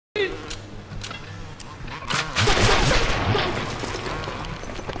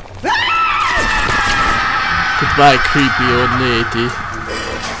Goodbye, creepy old lady.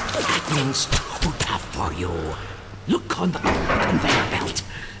 That means too tough for you. Look on the conveyor belt.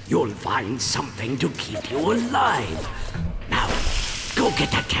 You'll find something to keep you alive. Now, go get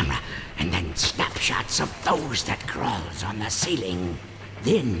that camera, and then snapshots of those that crawls on the ceiling.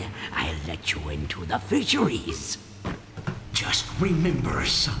 Then I'll let you into the fisheries. Just remember,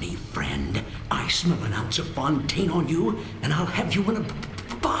 sonny friend, I smell an ounce of Fontaine on you, and I'll have you in a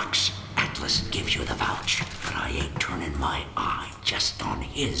box. Atlas gives you the vouch, but I ain't turning my eye just on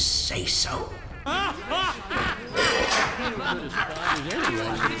his say-so.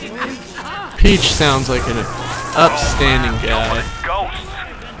 Peach sounds like an upstanding guy. Ghosts.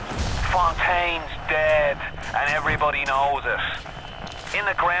 Fontaine's dead, and everybody knows it. In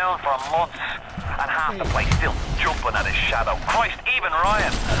the ground for months, and half the place still jumping at his shadow. Christ, even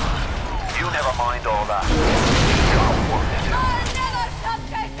Ryan. You never mind all that.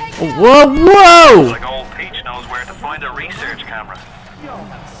 Whoa, whoa! Like old Peach knows where to find a research camera.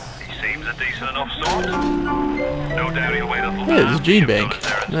 He seems a decent enough sort. No doubt he'll wait until Yeah, it's a G-Bank.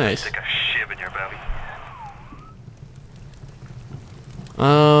 Nice. Stick a shiv in your belly.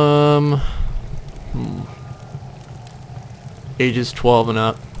 Ages 12 and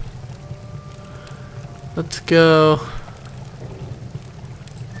up. Let's go.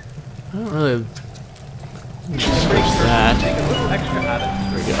 I don't really switch that.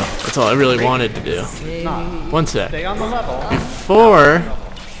 There we go. That's all I really wanted to do. One sec. Before,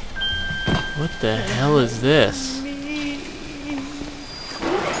 what the hell is this?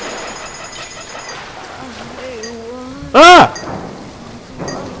 Ah!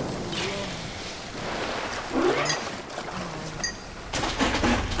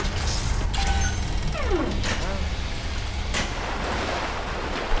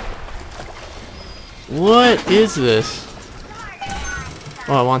 What is this?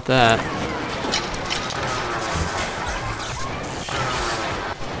 Oh, I want that.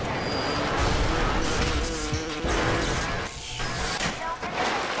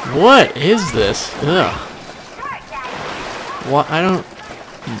 What is this? Ugh. What? I don't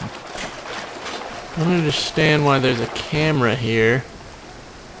understand why there's a camera here.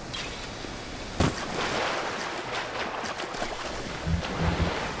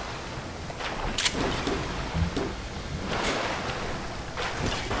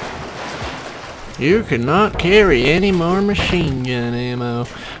 You cannot carry any more machine gun ammo.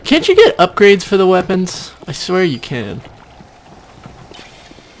 Can't you get upgrades for the weapons? I swear you can.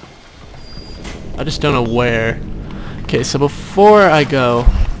 I just don't know where. Okay, so before I go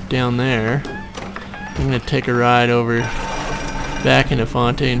down there, I'm gonna take a ride over back into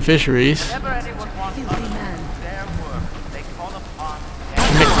Fontaine Fisheries.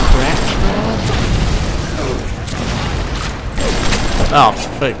 Oh,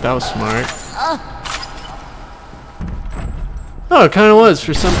 fake, that was smart. Oh, it kind of was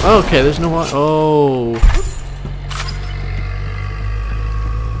for some. Oh, okay, there's no one. Oh.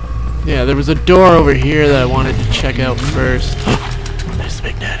 Yeah, there was a door over here that I wanted to check out first. There's the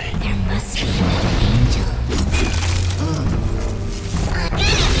Big Daddy. There must be another angel.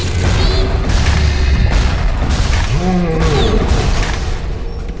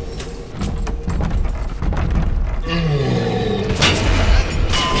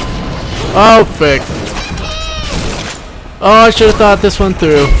 Oh, frick. Oh, I should have thought this one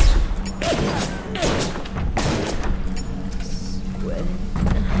through.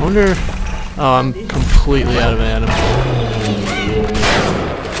 I wonder. Oh, I'm completely out of ammo.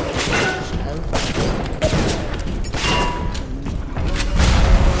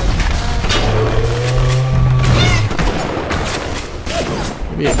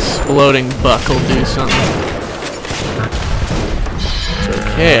 Maybe exploding buck will do something. It's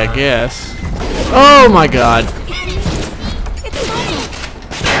okay, I guess. Oh my god.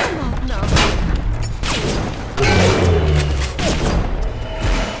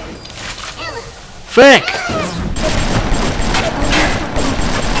 Frick!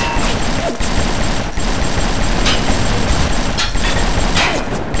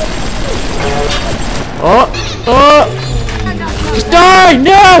 Oh! Oh! Just die!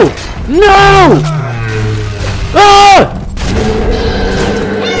 No! No! Ah!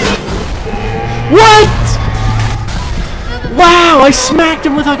 What? Wow! I smacked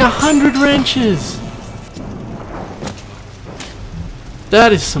him with like 100 wrenches!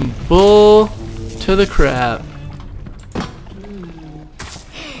 That is some bull to the crap.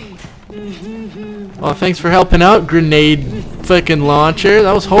 Well, thanks for helping out, grenade fucking launcher.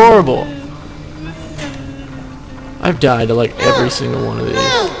 That was horrible. I've died to like every single one of these.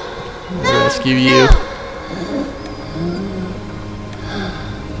 I'll rescue you.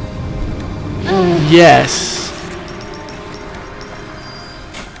 Yes.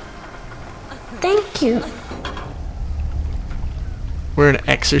 Thank you. We're an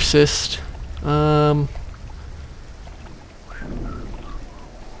exorcist. I'm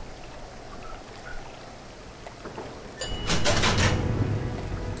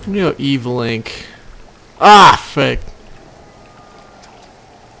gonna go Evil Link. Ah, fuck.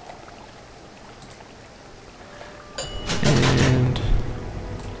 And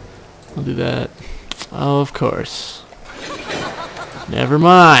I'll do that. Oh, of course. Never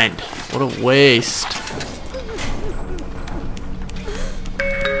mind. What a waste.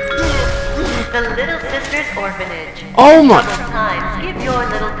 The Little Sisters Orphanage. Oh my! Sometimes give your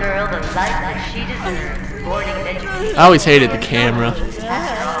little girl the life that she deserves. Boarding and education. I always hated the camera.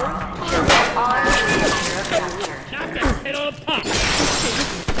 After all, children are the future of culture.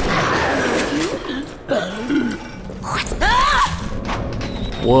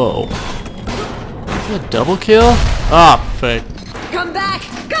 Whoa. Is that a double kill? Ah, fuck. Come back!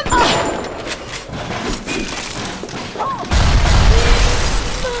 Come back!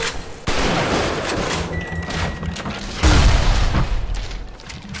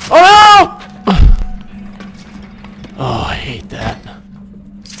 Oh no! Oh, I hate that.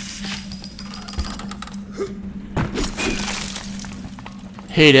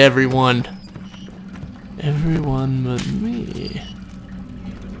 Hate everyone. Everyone but me.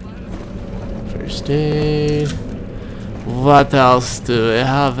 First aid. What else do we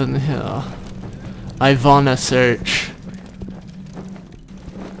have in here? I wanna search.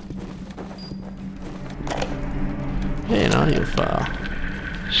 Hey, an audio file.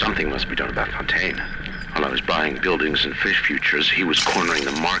 Something must be done about Fontaine. While I was buying buildings and fish futures, he was cornering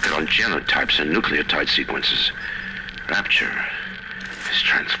the market on genotypes and nucleotide sequences. Rapture is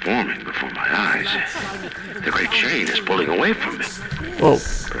transforming before my eyes. The great chain is pulling away from me. Whoa.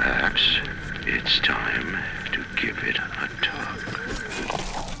 Perhaps it's time to give it a tug.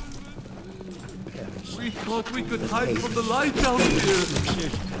 We thought we could hide from the light down here.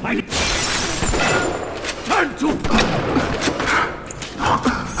 Turn to...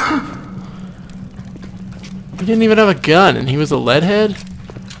 He didn't even have a gun, and he was a leadhead?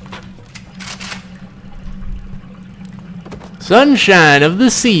 Sunshine of the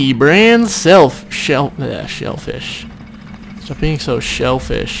Sea brand shellfish. Stop being so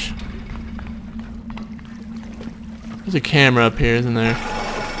shellfish. There's a camera up here, isn't there?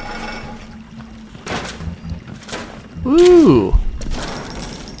 Ooh!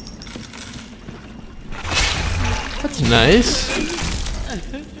 That's nice.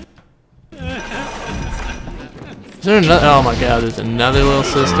 Is there another? Oh my god, there's another little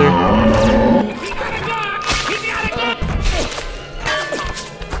sister.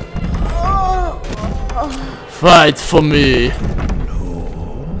 Fight for me.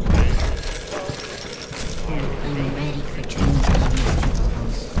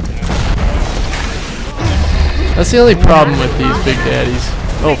 That's the only problem with these Big Daddies.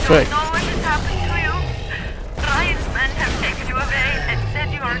 Oh, frick.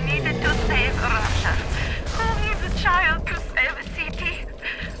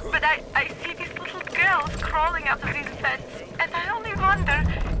 I see these little girls crawling out of these vents, and I only wonder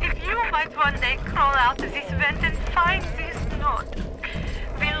if you might one day crawl out of this vent and find this note.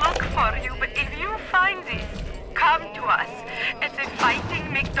 We look for you, but if you find this, come to us. It's a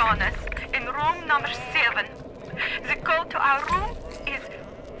Fighting McDonald's in room number 7. The code to our room is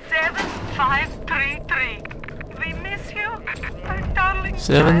 7533. We miss you, our darling.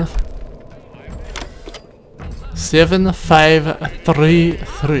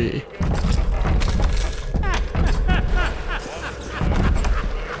 7533.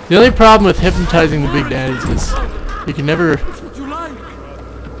 The only problem with hypnotizing the Big Daddies is you can never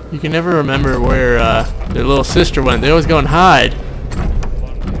remember where their little sister went. They always go and hide.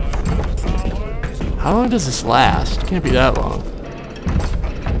 How long does this last? It can't be that long.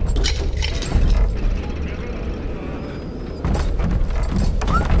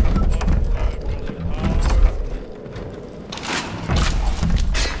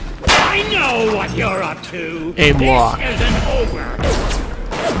 I know what you're up to. Aim lock. This isn't over.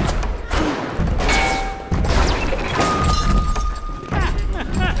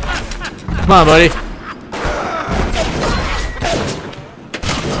 Come on, buddy.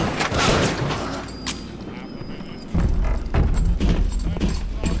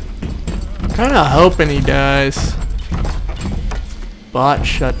 Kinda hoping he dies. Bot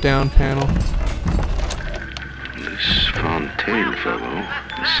shutdown panel. This Fontaine fellow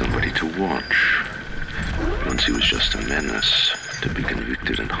is somebody to watch. Once he was just a menace, to be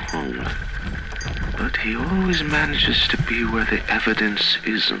convicted and hung. But he always manages to be where the evidence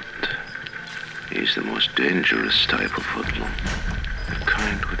isn't. He's the most dangerous type of hoodlum. The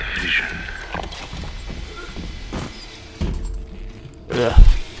kind with vision.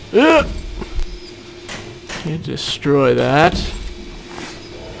 Can't destroy that.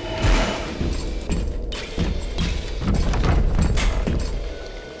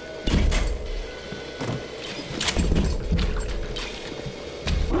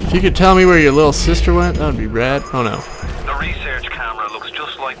 If you could tell me where your little sister went, that would be rad. Oh no. The research camera looks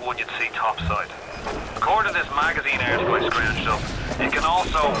just like one you'd see topside. According to this magazine article I scrounged up, it can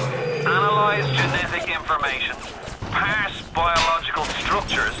also analyze genetic information, parse biological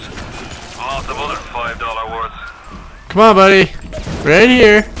structures, lots of other $5 words. Come on, buddy. Right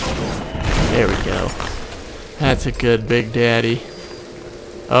here. There we go. That's a good Big Daddy.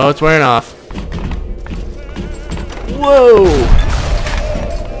 Oh, it's wearing off. Whoa!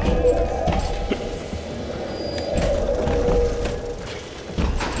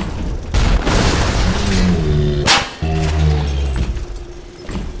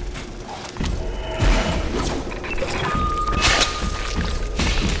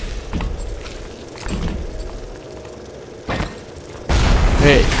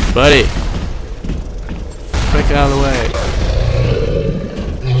 Hey, buddy. Frick out of the way.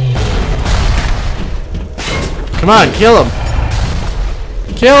 Come on, kill him.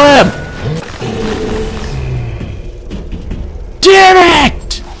 Kill him! Damn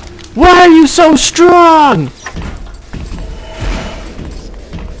it! Why are you so strong?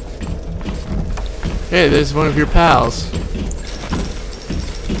 Hey, there's one of your pals.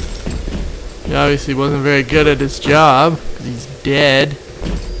 He obviously wasn't very good at his job, because he's dead.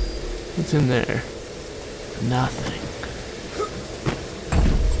 What's in there? Nothing.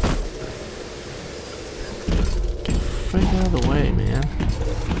 Get the frick out of the way, man.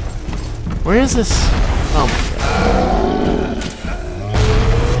 Where is this? Oh my god.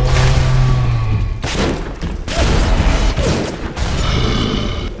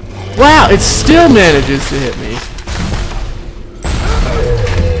 Wow, it still manages to hit me.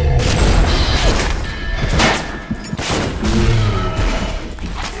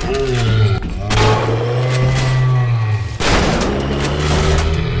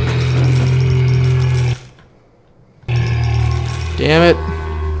 Damn it.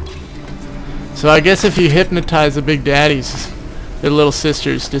 So I guess if you hypnotize the Big Daddies, their little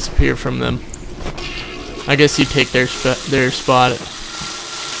sisters disappear from them. I guess you take their spot.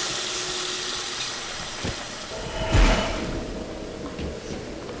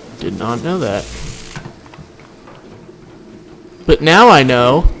 Did not know that. But now I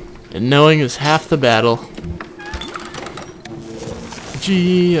know, and knowing is half the battle.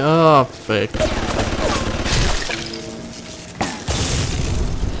 Gee, oh, frick.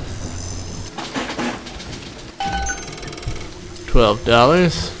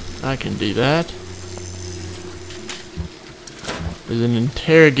 $12. I can do that. There's an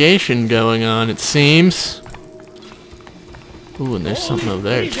interrogation going on, it seems. Ooh, and there's something over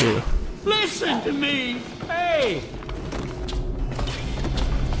there too. Listen to me! Hey!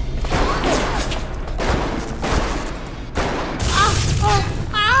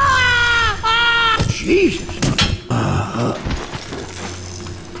 Jesus!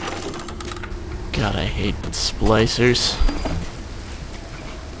 God, I hate splicers.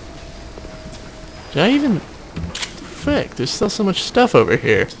 Did I even... Frick, there's still so much stuff over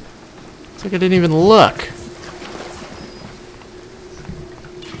here. It's like I didn't even look.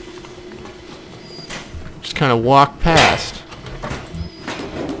 Just kind of walk past.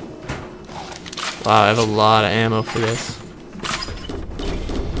 Wow, I have a lot of ammo for this.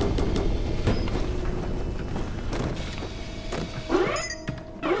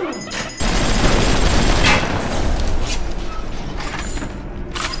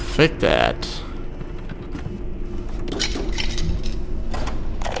 Frick that.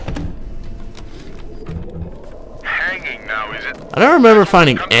 I don't remember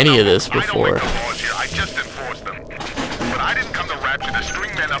finding any of this before. I just enforced them. But I didn't come to Rapture to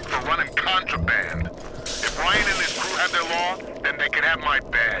string men up for running contraband. If Ryan and his crew have their law, then they can have my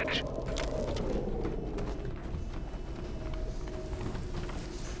badge.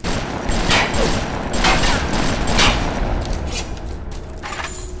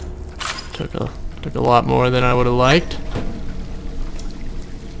 Took a lot more than I would have liked.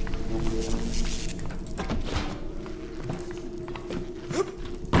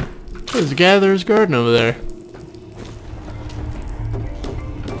 There's a Gatherer's Garden over there.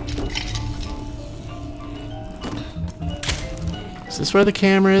 Is this where the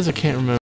camera is? I can't remember.